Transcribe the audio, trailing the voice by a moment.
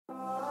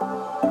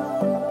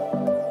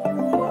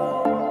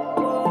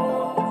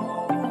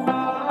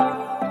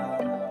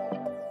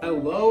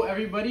Hello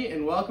everybody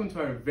and welcome to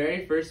our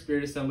very first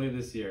Spirit Assembly of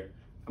this year.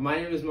 My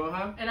name is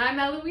Mohab. And I'm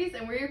Eloise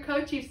and we're your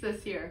co-chiefs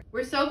this year.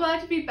 We're so glad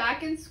to be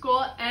back in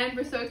school and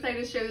we're so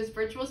excited to share this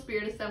virtual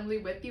Spirit Assembly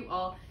with you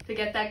all to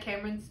get that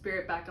Cameron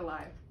spirit back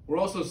alive. We're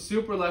also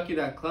super lucky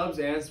that clubs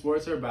and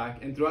sports are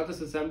back, and throughout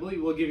this assembly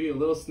we'll give you a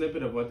little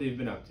snippet of what they've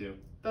been up to.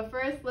 But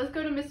first, let's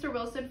go to Mr.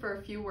 Wilson for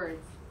a few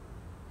words.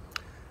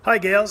 Hi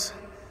Gales.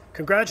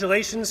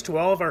 Congratulations to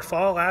all of our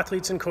fall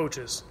athletes and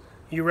coaches.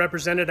 You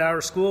represented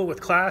our school with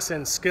class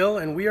and skill,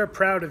 and we are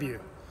proud of you.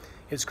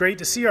 It's great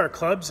to see our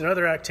clubs and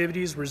other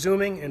activities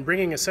resuming and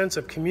bringing a sense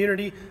of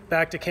community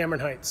back to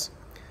Cameron Heights.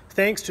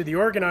 Thanks to the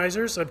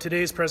organizers of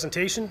today's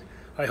presentation.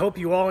 I hope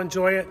you all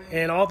enjoy it,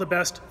 and all the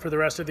best for the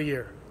rest of the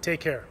year.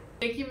 Take care.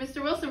 Thank you,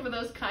 Mr. Wilson, for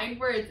those kind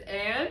words,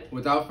 and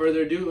without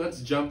further ado,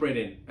 let's jump right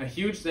in. A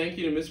huge thank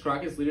you to Ms.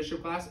 Crockett's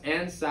leadership class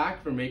and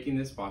SAC for making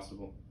this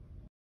possible.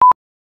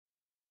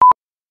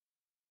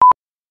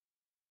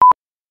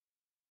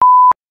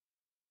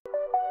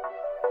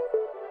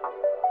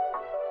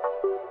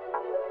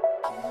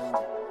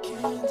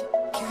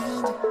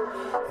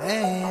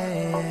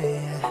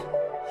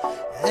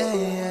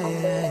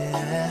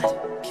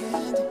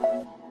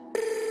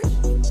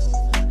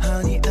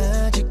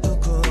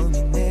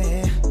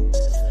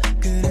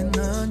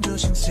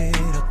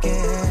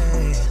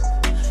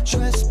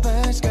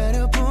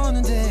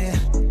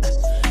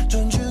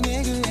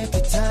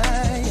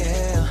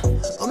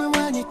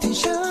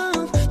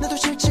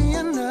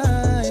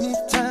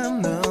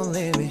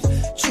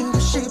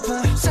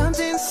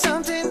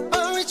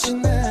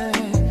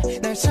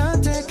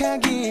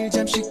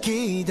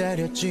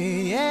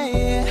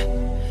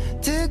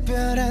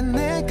 특별한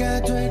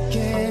내가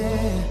될게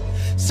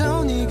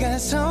손이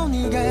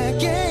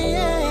갈게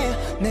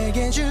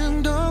내게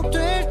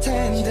중독될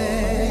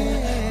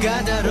텐데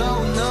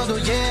까다로운 너도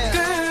yeah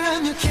Girl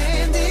I'm your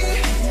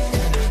candy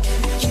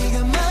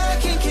기가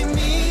막힌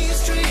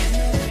chemistry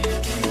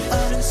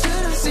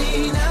어른스러운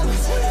scene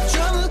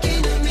좀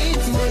웃기는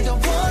meet 뭘 더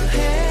원해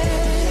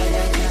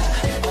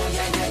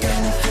Got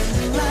me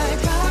feeling like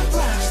pop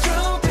rock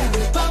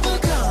strawberry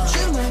bubblegum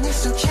주머니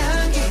속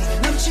향기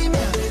넘치면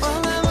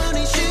all I want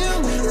is you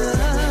and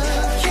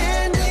love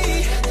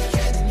candy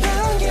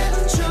넌 기분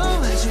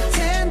좋아질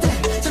텐데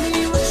Tell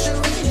me what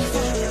you're waiting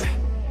for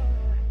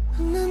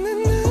na na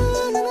na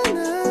na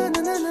na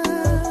na na na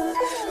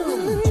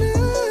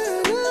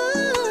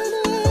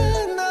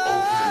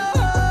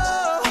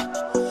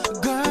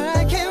Girl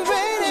I can't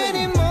wait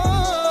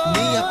anymore 네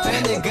앞에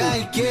내가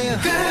있게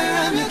Girl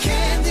I'm your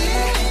candy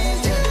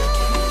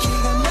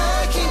기가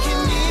막힌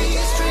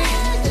chemistry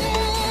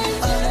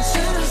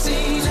어른스러운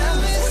scene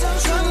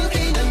좀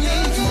웃기는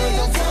meet 뭘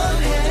더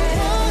원해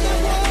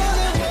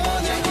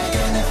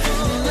Got me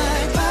feeling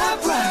like pop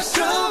rock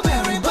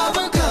strawberry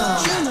bubblegum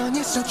주머니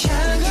속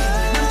향기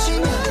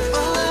넘치면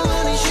all I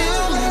want is you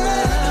and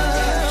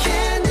love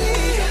candy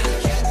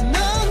넌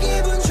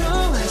기분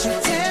좋아질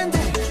텐데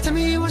Tell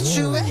me what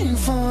you waiting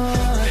for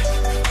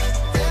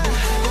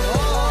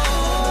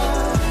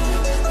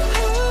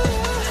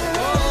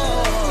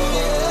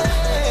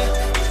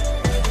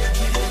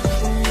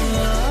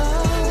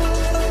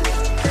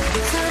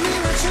Tell me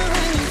what you're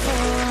waiting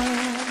for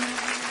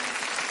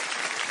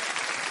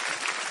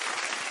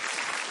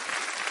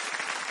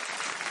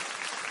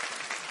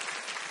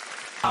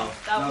wow,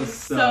 that was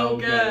so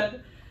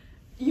good.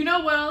 You know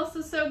what else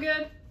is so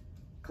good?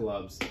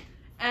 Clubs.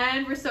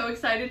 And we're so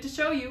excited to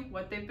show you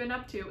what they've been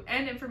up to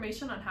and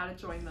information on how to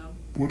join them.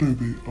 What are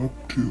they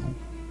up to?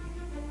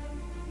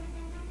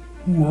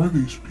 Who are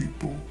these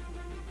people?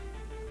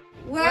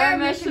 We're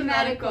Mission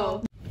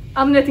Medical.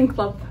 I'm Knitting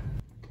Club.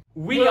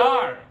 We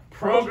are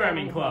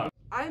Programming Club.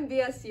 I'm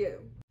BSU.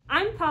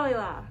 I'm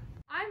Polylab.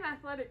 I'm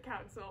Athletic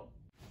Council.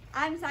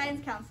 I'm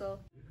Science Council.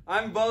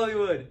 I'm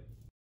Bollywood.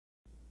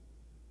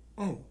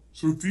 Oh,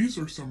 so these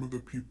are some of the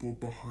people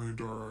behind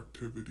our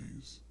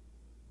activities.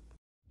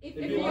 If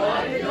you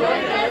want to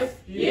join us,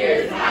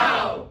 here's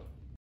how.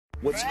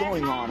 What's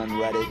going on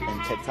Reddit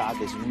and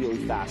TikTok is really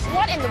fascinating.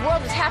 What in the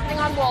world is happening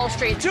on Wall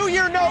Street?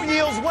 2-year note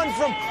yields went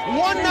from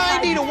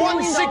 190 to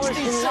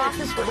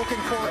 166. We're looking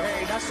for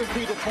a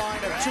S&P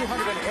decline of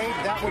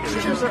 208. That would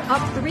futures are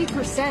up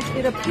 3%.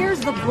 It appears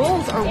the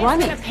bulls are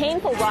running. It's been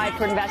a painful ride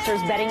for investors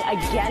betting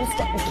against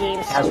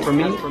GameStop. As for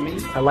me,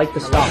 I like the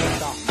stock.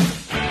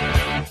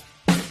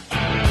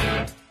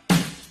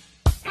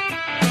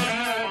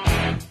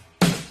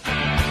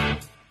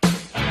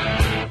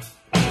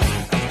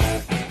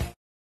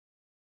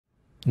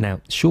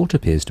 Now, Short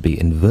appears to be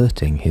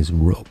inverting his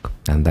rook,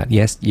 and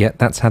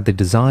that's had the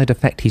desired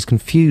effect. He's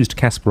confused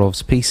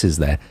Kasparov's pieces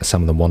there,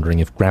 some of them wondering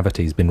if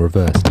gravity's been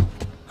reversed.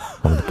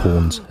 One of the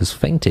pawns has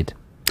fainted.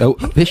 Oh,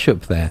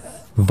 Bishop there,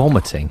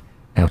 vomiting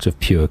out of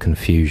pure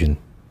confusion.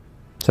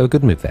 So a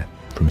good move there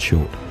from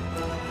Short.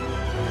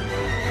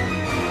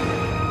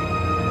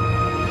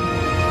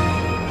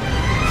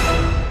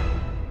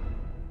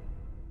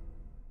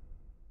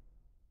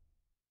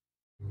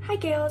 Hi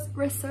Gales,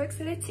 we're so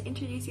excited to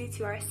introduce you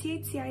to our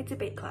CHCI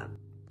Debate Club.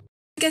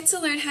 Get to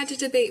learn how to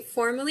debate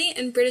formally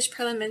in British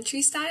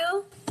parliamentary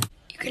style.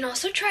 You can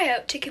also try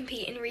out to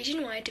compete in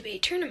region-wide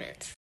debate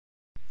tournaments.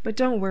 But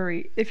don't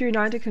worry, if you're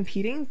not into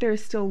competing,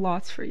 there's still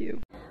lots for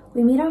you.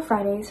 We meet on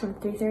Fridays from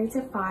 3:30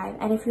 to 5,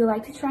 and if you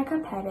like to try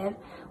competitive,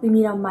 we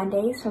meet on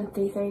Mondays from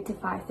 3:30 to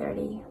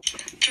 5:30.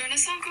 Join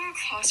us on Google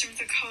Classroom with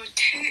the code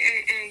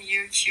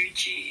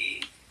KAAUQG.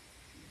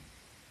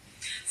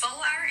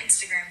 Follow our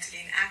Instagram to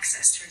gain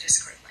access to our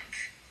Discord link.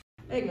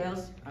 Hey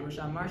girls, I'm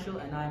Rashawn Marshall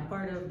and I'm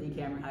part of the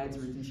Cameron Heights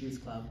Roots and Shoes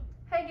Club.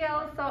 Hey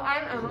girls, so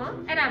I'm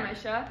Emma. And I'm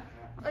Aisha.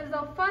 It's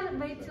a fun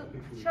way to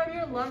show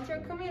your love to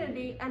your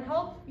community and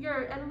help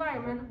your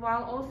environment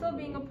while also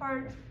being a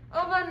part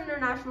of an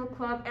international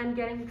club and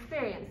getting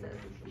experiences.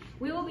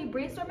 We will be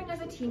brainstorming as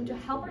a team to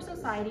help our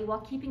society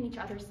while keeping each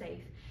other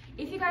safe.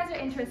 If you guys are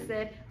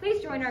interested,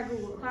 please join our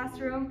Google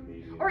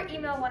Classroom or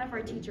email one of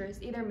our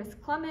teachers, either Ms.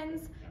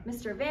 Clemens,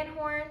 Mr. Van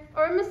Horn,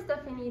 or Ms.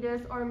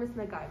 Stephanides, or Ms.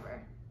 MacGyver.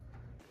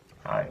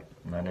 Hi,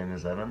 my name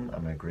is Evan.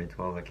 I'm a grade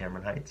 12 at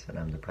Cameron Heights, and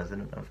I'm the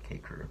president of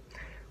K-Crew.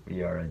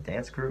 We are a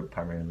dance group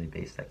primarily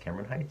based at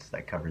Cameron Heights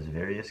that covers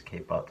various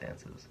K-pop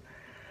dances.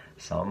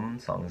 Some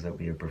songs that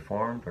we have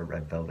performed are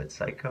Red Velvet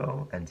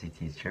Psycho,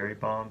 NCT's Cherry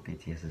Bomb,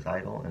 BTS's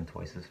Idol, and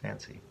Twice's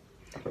Fancy.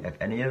 If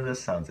any of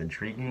this sounds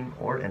intriguing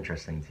or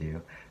interesting to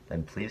you,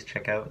 then please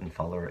check out and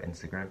follow our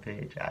Instagram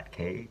page at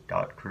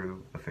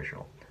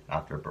k.crewofficial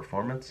after a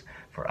performance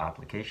for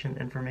application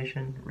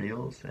information,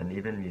 reels, and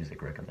even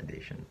music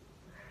recommendation.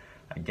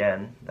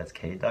 Again, that's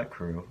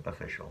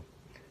k.crewofficial.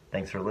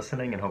 Thanks for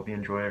listening and hope you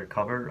enjoy our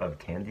cover of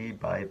Candy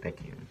by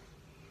Baekhyun.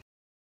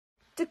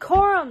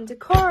 Decorum!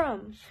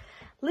 Decorum!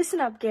 Listen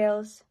up,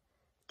 Gales.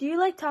 Do you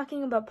like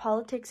talking about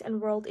politics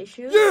and world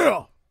issues?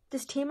 Yeah!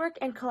 Does teamwork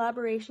and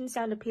collaboration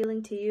sound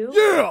appealing to you?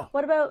 Yeah!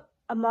 What about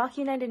a mock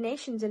United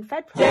Nations and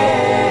FedPro?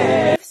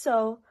 Yeah! If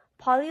so,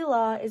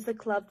 PolyLaw is the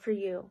club for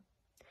you.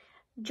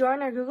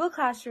 Join our Google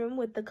Classroom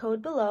with the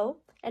code below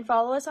and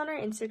follow us on our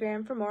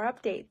Instagram for more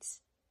updates.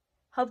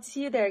 Hope to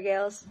see you there,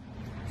 Gales.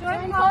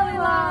 Join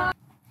PolyLaw!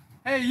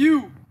 Hey,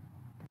 you!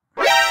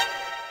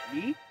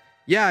 Me?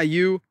 Yeah,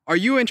 you. Are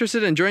you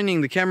interested in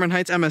joining the Cameron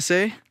Heights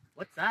MSA?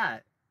 What's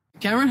that?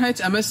 Cameron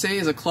Heights MSA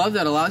is a club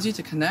that allows you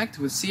to connect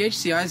with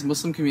CHCI's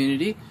Muslim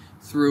community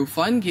through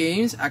fun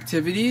games,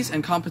 activities,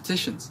 and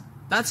competitions.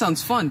 That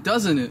sounds fun,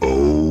 doesn't it?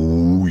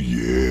 Oh,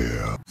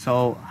 yeah.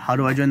 So, how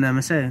do I join the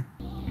MSA?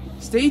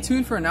 Stay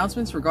tuned for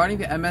announcements regarding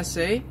the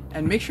MSA,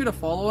 and make sure to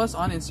follow us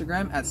on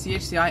Instagram at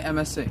CHCI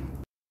MSA.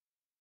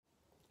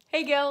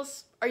 Hey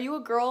gals, are you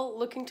a girl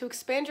looking to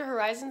expand your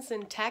horizons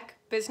in tech,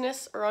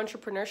 business, or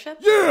entrepreneurship?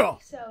 Yeah!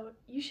 So,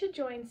 you should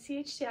join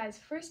CHCI's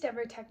first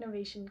ever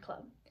Technovation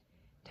Club.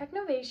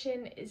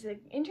 Technovation is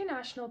an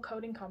international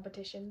coding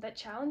competition that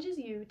challenges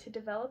you to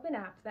develop an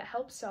app that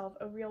helps solve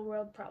a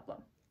real-world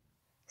problem.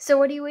 So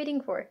what are you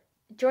waiting for?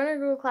 Join our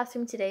Google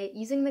Classroom today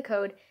using the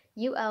code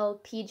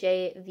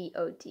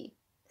ULPJVOD.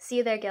 See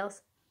you there,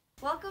 gals.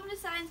 Welcome to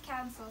Science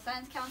Council.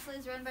 Science Council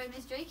is run by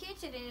Ms.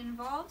 Drakic and it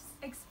involves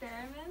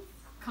experiments,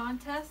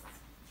 contests,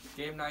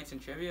 game nights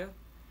and trivia,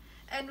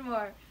 and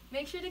more.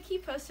 Make sure to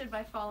keep posted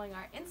by following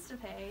our Insta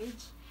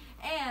page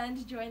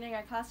and joining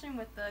our classroom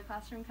with the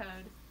classroom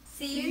code.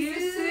 See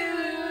you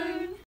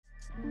soon!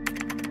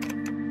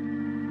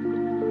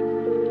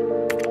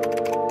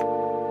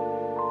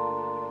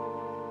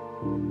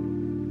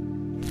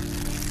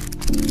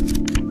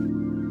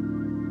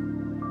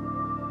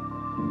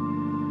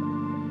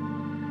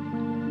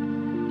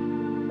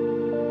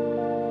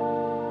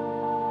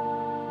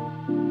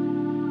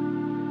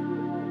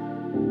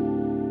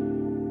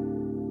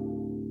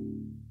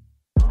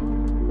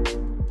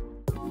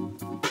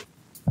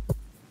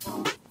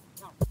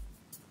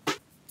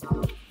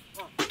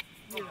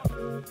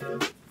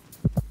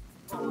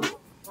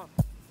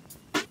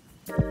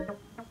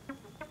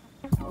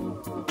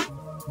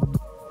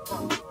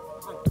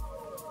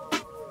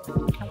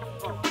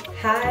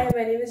 Hi,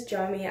 my name is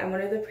Jami. I'm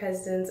one of the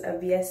presidents of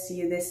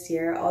BSU this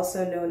year,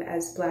 also known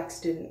as Black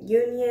Student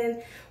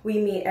Union. We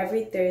meet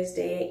every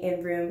Thursday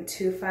in room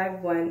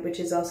 251,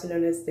 which is also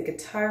known as the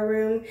guitar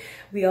room.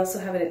 We also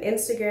have an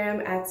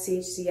Instagram at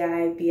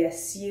CHCI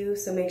BSU,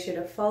 so make sure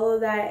to follow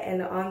that,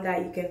 and on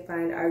that you can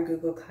find our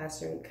Google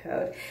Classroom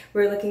code.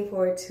 We're looking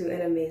forward to an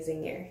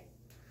amazing year.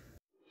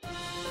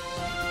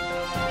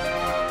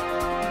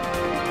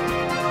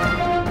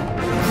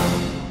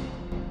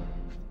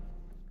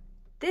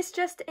 This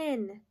just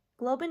in,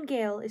 Globe and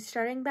Gale is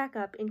starting back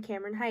up in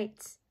Cameron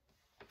Heights.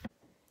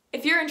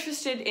 If you're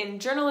interested in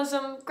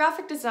journalism,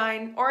 graphic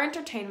design, or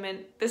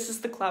entertainment, this is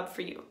the club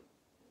for you.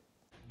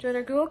 Join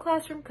our Google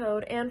Classroom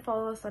code and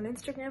follow us on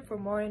Instagram for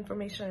more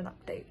information and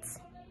updates.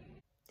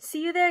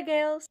 See you there,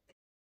 Gales!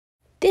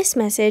 This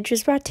message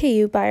was brought to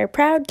you by our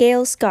proud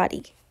Gale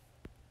Scotty.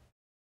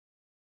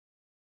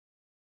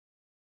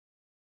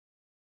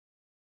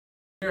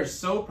 We are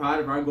so proud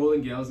of our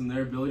Golden Gales and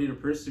their ability to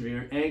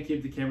persevere and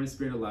keep the Cameron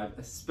spirit alive,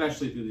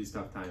 especially through these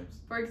tough times.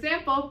 For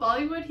example,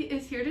 Bollywood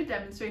is here to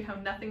demonstrate how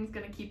nothing's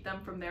going to keep them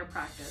from their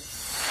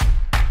practice.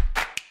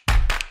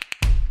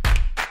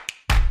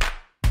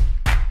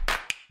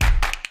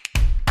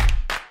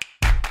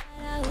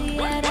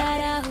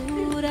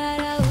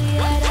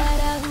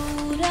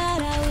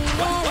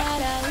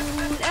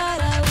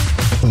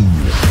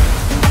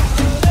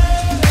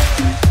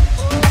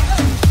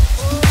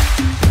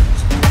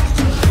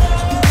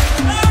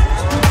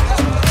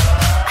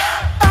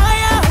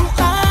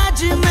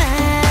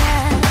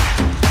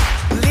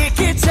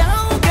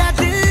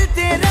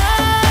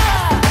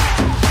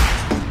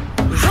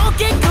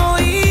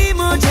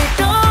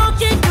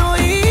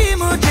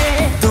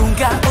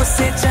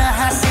 से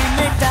जहां से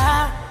मिटा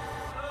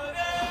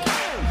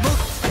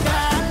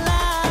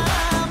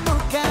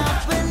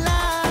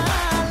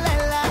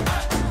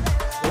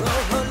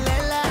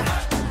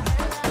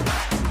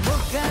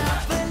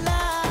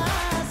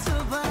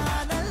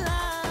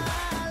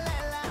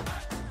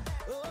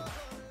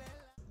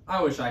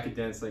I wish I could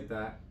dance like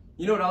that.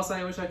 You know what else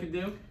I wish I could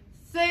do?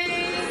 Sing!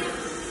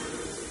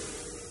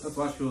 Let's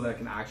watch people that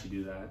can actually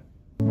do that.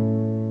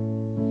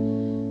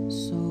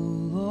 So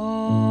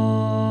long,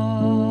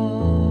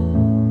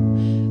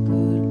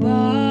 goodbye.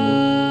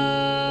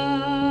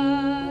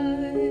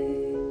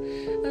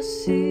 I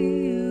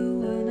see you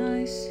when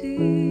I see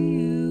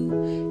you.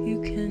 You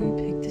can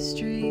pick the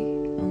street,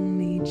 I'll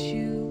meet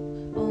you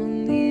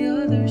on the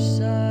other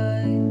side.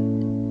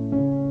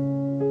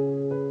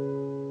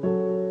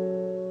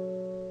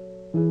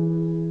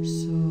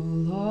 So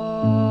long,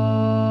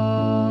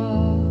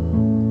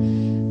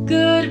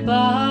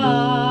 goodbye.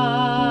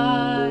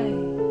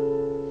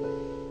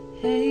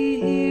 Hey,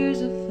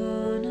 here's a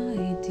fun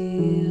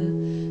idea.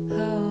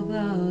 How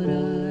about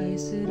I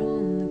sit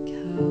on the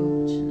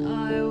couch and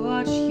I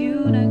watch you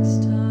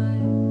next time?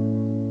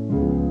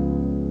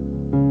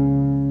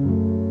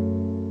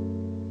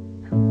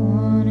 I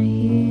wanna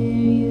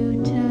hear you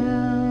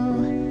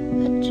tell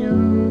a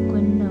joke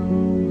when no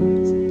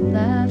one's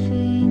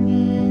laughing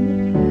in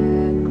the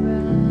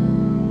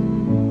background.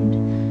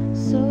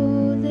 So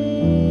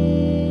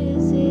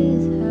this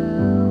is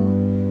how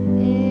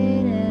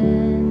it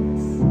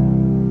ends.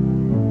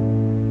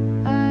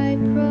 I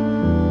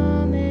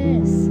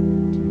promise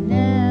to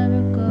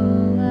never go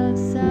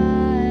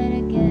outside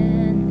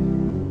again.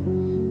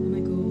 Am I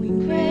going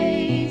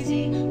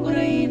crazy? Would I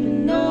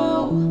even know?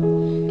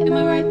 Am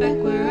I right back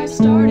where I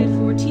started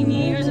 14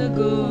 years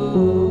ago?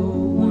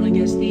 Wanna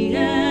guess the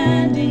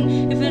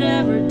ending, if it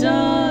ever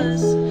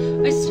does.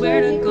 I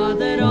swear to God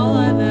that all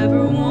I've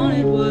ever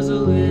wanted was a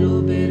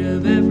little bit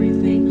of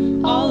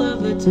everything, all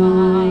of the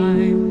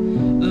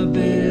time. A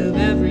bit of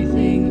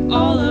everything,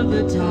 all of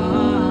the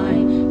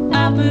time.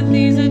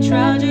 Apathy's a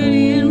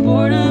tragedy and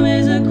boredom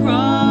is a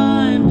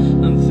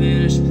crime. I'm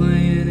finished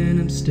playing and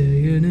I'm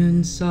staying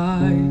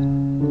inside.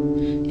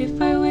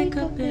 If I wake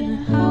up in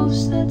a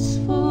house that's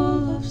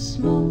full of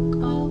smoke,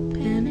 I'll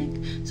panic.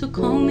 So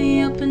call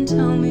me up and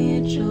tell me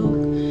a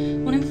joke.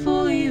 When I'm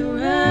fully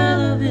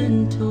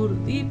irrelevant,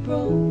 totally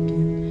broken.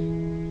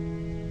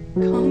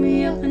 Call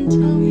me up and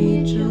tell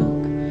me a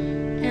joke.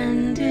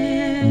 And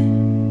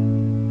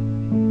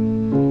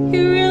if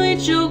you're really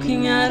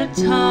joking at a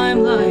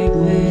time like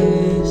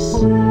this,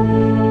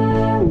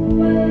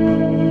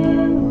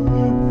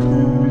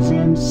 who's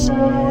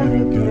inside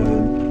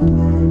again?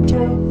 Run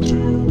up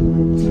to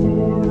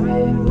for a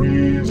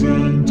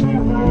reason to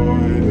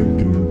hide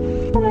again.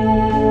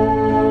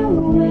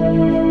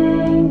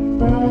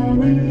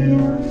 Bobby,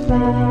 you're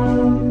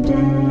found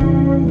it.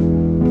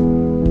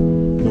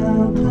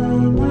 Now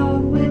come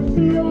out with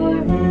your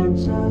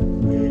hands up,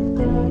 we've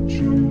got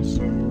you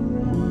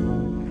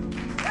surrounded.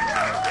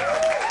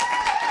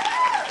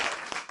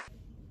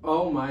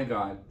 Oh my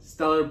god,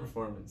 stellar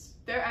performance.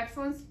 Their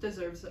excellence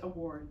deserves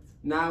awards.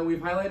 Now we've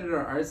highlighted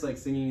our arts like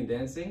singing and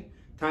dancing.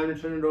 Time to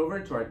turn it over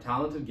to our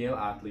talented Gale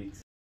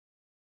athletes.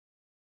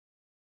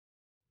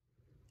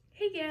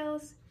 Hey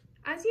Gales!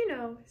 As you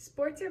know,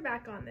 sports are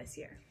back on this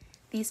year.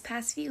 These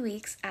past few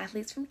weeks,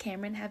 athletes from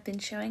Cameron have been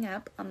showing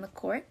up on the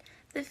court,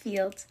 the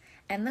fields,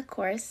 and the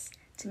course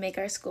to make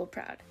our school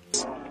proud.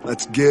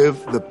 Let's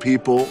give the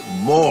people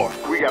more.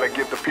 We gotta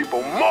give the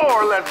people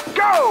more. Let's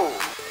go!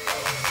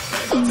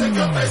 They gon' take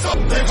your face off.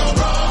 They gon'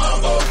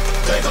 rumble.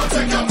 They gon'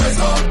 take your face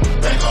off.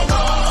 They gon'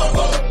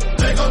 rumble.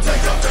 They gon'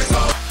 take your face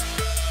off.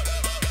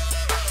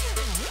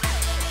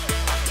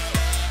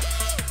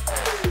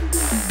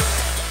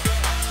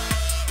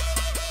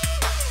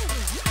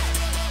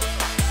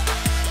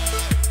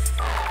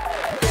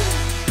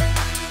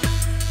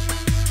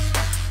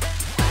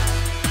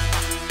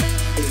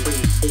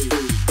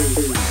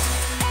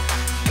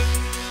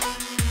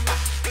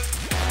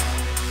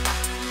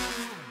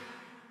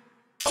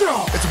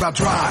 It's about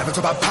drive, it's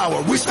about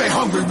power. We stay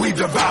hungry, we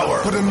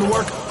devour. Put in the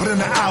work, put in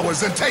the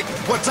hours, and take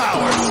what's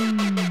ours.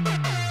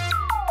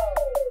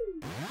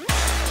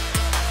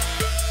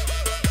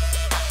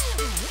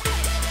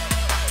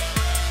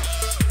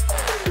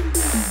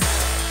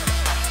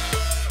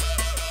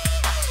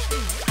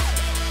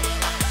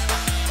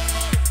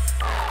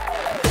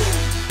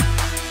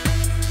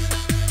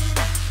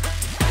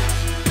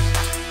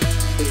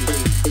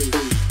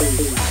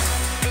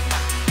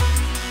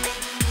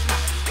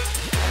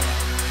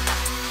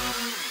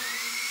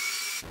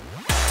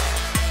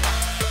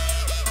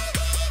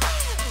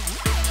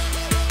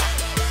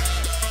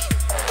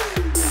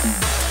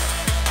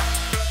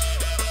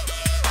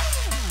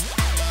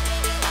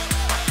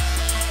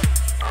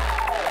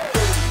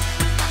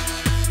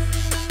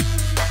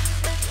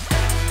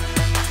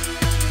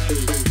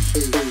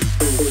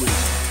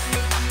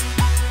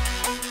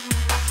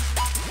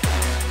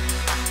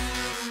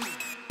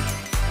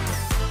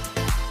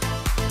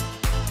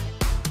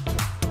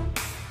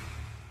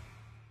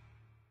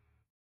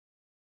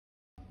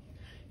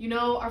 You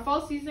know, our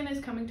fall season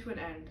is coming to an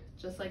end,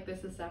 just like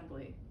this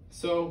assembly.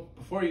 So,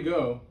 before you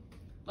go,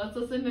 let's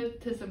listen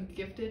to some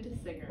gifted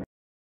singers.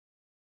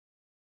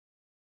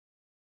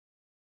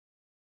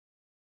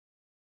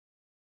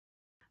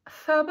 I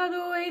fell by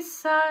the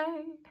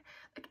wayside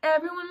like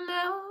everyone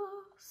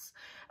else.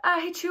 I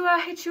hate you,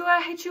 I hate you,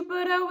 I hate you,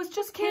 but I was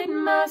just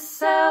kidding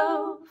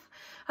myself.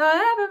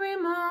 Every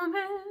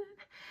moment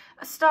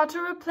I start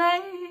to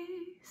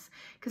replace,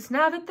 'cause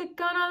now that they're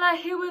gone, all I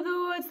hear were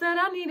the words that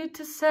I needed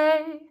to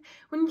say.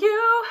 When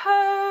you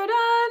hurt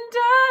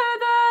under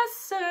the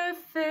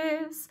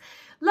surface,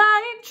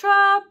 like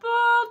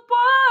troubled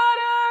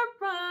water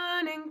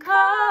running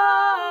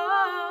cold.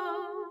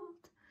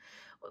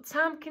 Well,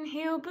 time can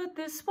heal, but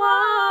this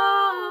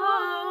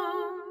won't.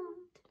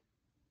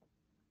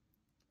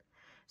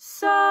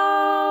 So,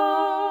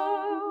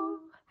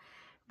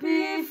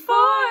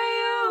 before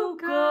you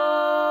go,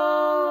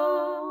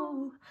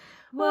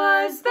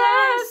 was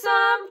there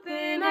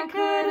something I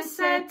could have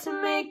said to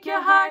make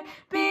your heart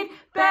beat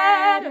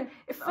better?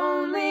 If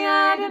only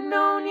I'd have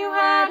known you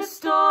had a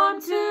storm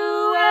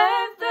to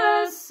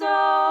weather.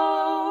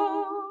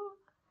 So,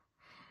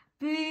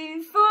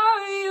 before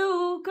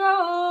you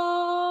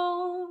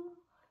go,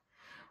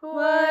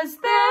 was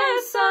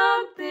there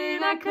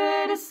something I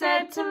could have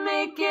said to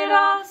make it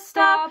all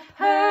stop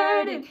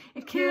hurting?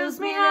 It kills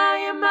me how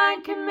your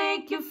mind can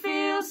make you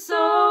feel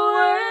so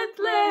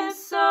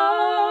worthless.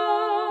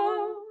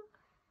 So,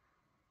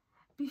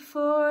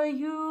 before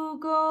you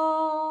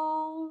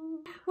go,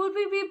 would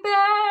we be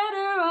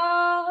better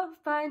off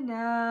by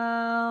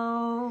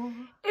now?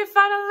 If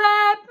I'd have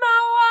let my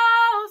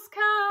walls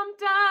come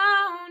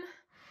down,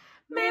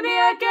 maybe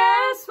I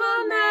guess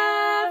we'll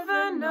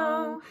never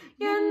know.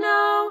 You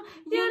know,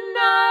 you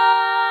know.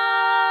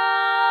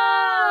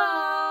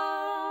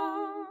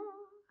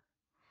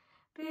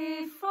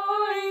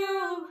 Before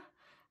you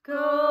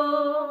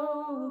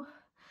go,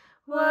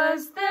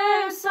 was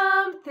there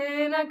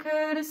something I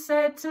could have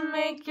said to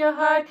make your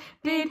heart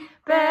beat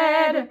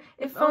better?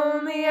 If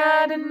only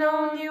I'd have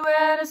known you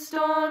had a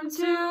storm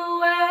to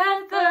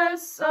weather.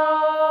 So,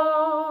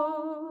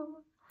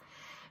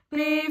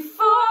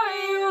 before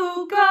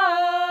you go,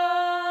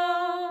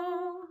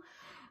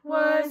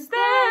 was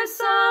there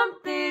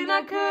something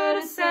I could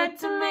have said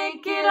to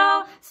make it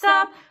all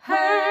stop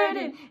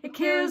hurting? It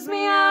kills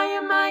me how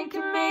your mind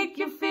can make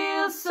you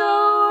feel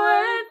so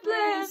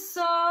worthless.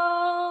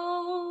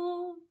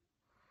 So,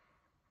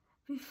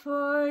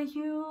 before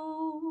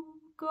you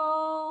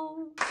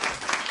go.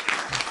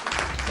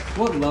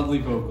 what lovely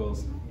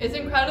vocals. It's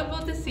incredible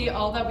to see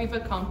all that we've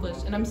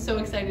accomplished, and I'm so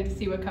excited to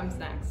see what comes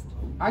next.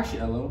 Actually,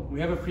 Elo, we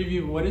have a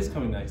preview of what is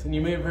coming next, and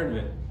you may have heard of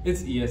it.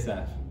 It's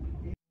ESF.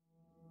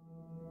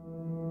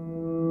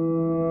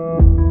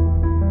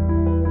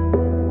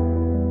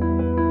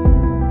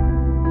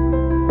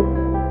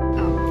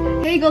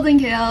 Hey Golden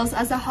Gales,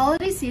 as the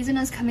holiday season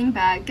is coming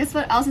back, guess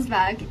what else is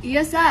back?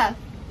 ESF!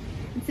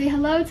 And say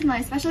hello to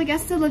my special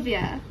guest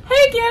Olivia.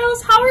 Hey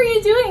Gales, how are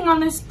you doing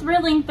on this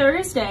thrilling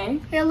Thursday?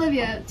 Hey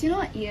Olivia, do you know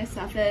what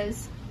ESF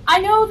is? I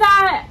know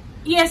that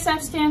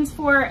ESF stands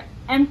for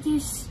Empty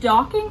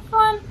Stocking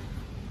Fund,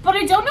 but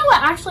I don't know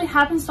what actually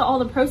happens to all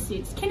the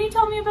proceeds. Can you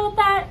tell me about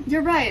that?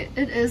 You're right,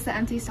 it is the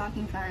Empty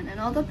Stocking Fund, and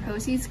all the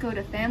proceeds go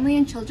to family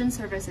and children's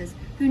services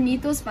who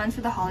need those funds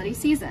for the holiday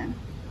season.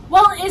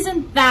 Well,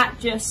 isn't that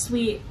just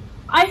sweet?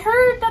 I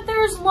heard that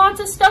there's lots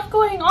of stuff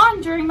going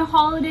on during the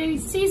holiday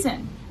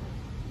season.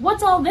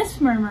 What's all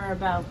this murmur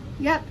about?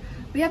 Yep,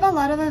 we have a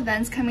lot of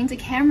events coming to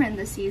Cameron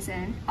this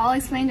season, all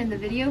explained in the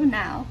video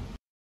now.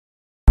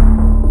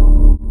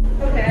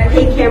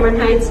 Hey Cameron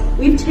Heights,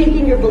 we've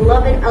taken your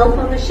beloved elf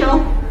on the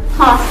shelf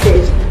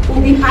hostage.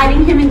 We'll be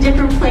hiding him in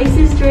different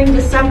places during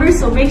December,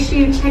 so make sure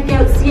you check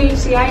out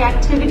CHCI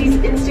Activities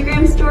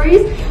Instagram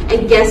stories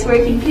and guess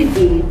where he could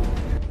be.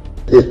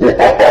 Sleigh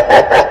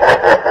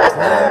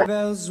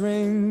bells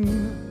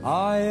ring,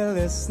 are you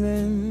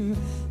listening?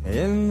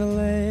 In the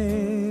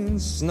lane,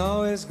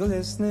 snow is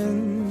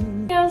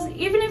glistening.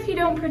 Even if you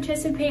don't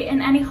participate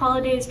in any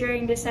holidays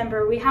during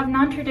December, we have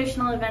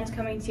non-traditional events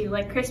coming to you,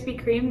 like Krispy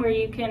Kreme, where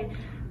you can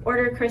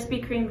order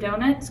Krispy Kreme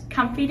donuts,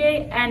 Comfy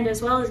Day, and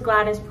as well as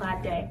Gladys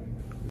Plaid Day.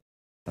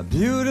 A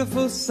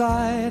beautiful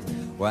sight,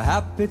 we're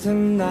happy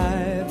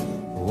tonight,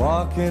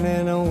 walking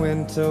in a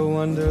winter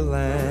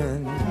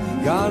wonderland.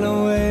 Gone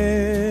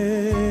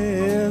away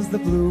is the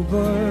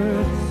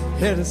bluebird,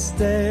 here to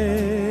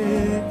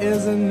stay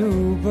is a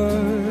new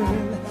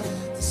bird.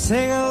 To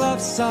sing a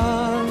love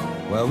song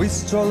while we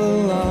stroll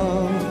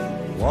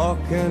along,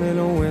 walking in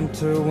a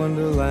winter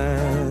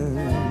wonderland.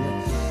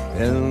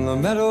 In the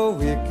meadow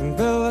we can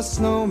build a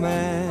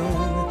snowman,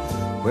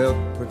 we'll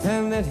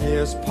pretend that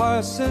here's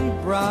Parson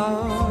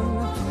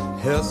Brown.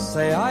 He'll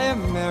say I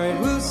am married,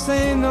 we'll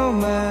say no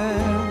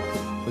man,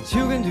 but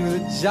you can do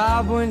the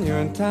job when you're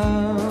in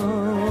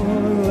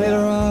town.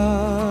 Later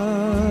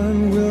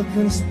on we'll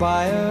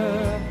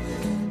conspire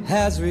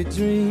as we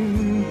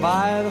dream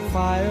by the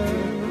fire,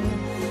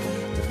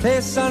 to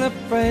face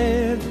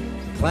unafraid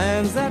the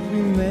plans that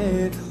we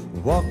made,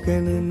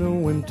 walking in a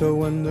winter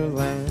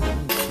wonderland.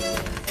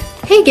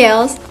 Hey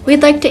Gales,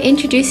 we'd like to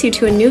introduce you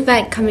to a new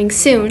event coming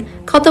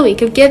soon called the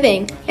Week of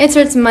Giving. It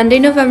starts Monday,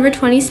 November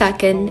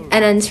 22nd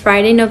and ends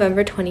Friday,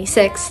 November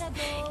 26th.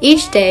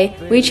 Each day,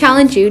 we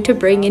challenge you to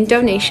bring in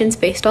donations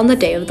based on the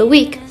day of the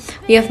week.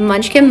 We have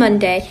Munchkin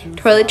Monday,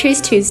 Toiletries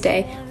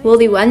Tuesday,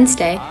 Woolly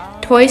Wednesday,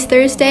 Toys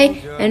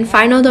Thursday, and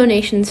final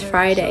donations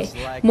Friday.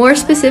 More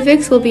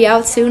specifics will be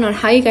out soon on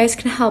how you guys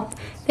can help.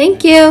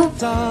 Thank you!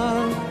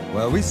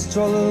 While we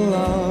stroll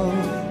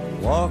along,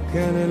 walking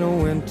in a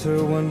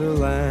winter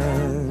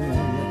wonderland.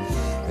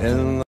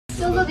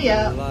 So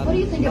Olivia, what do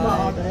you think about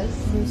all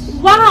this?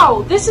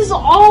 Wow, this is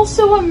all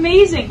so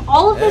amazing.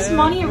 All of this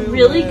money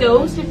really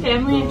goes to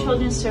Family and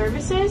Children's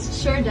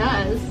Services? Sure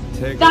does.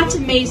 That's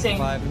amazing.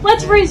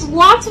 Let's raise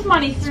lots of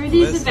money through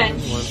these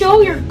events,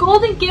 show your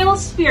Golden Gale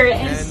spirit,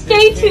 and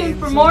stay tuned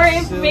for more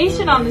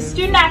information on the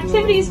Student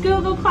Activities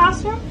Google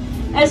Classroom,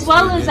 as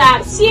well as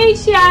at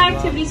CHCI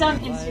Activities on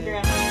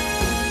Instagram.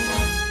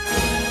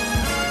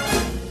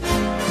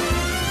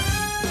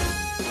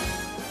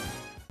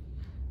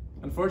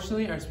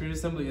 Unfortunately, our Spirit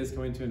Assembly is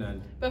coming to an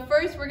end. But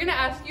first, we're going to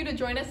ask you to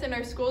join us in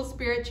our school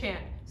spirit chant.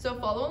 So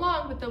follow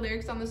along with the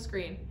lyrics on the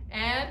screen.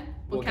 And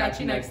we'll catch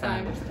you next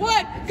time.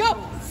 What? Go!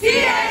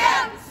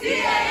 C-A-M,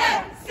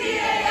 C-A-M,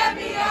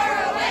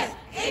 C-A-M-E-R-O-S,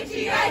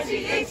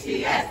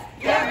 H-E-I-G-H-T-S,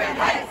 Cameron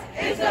High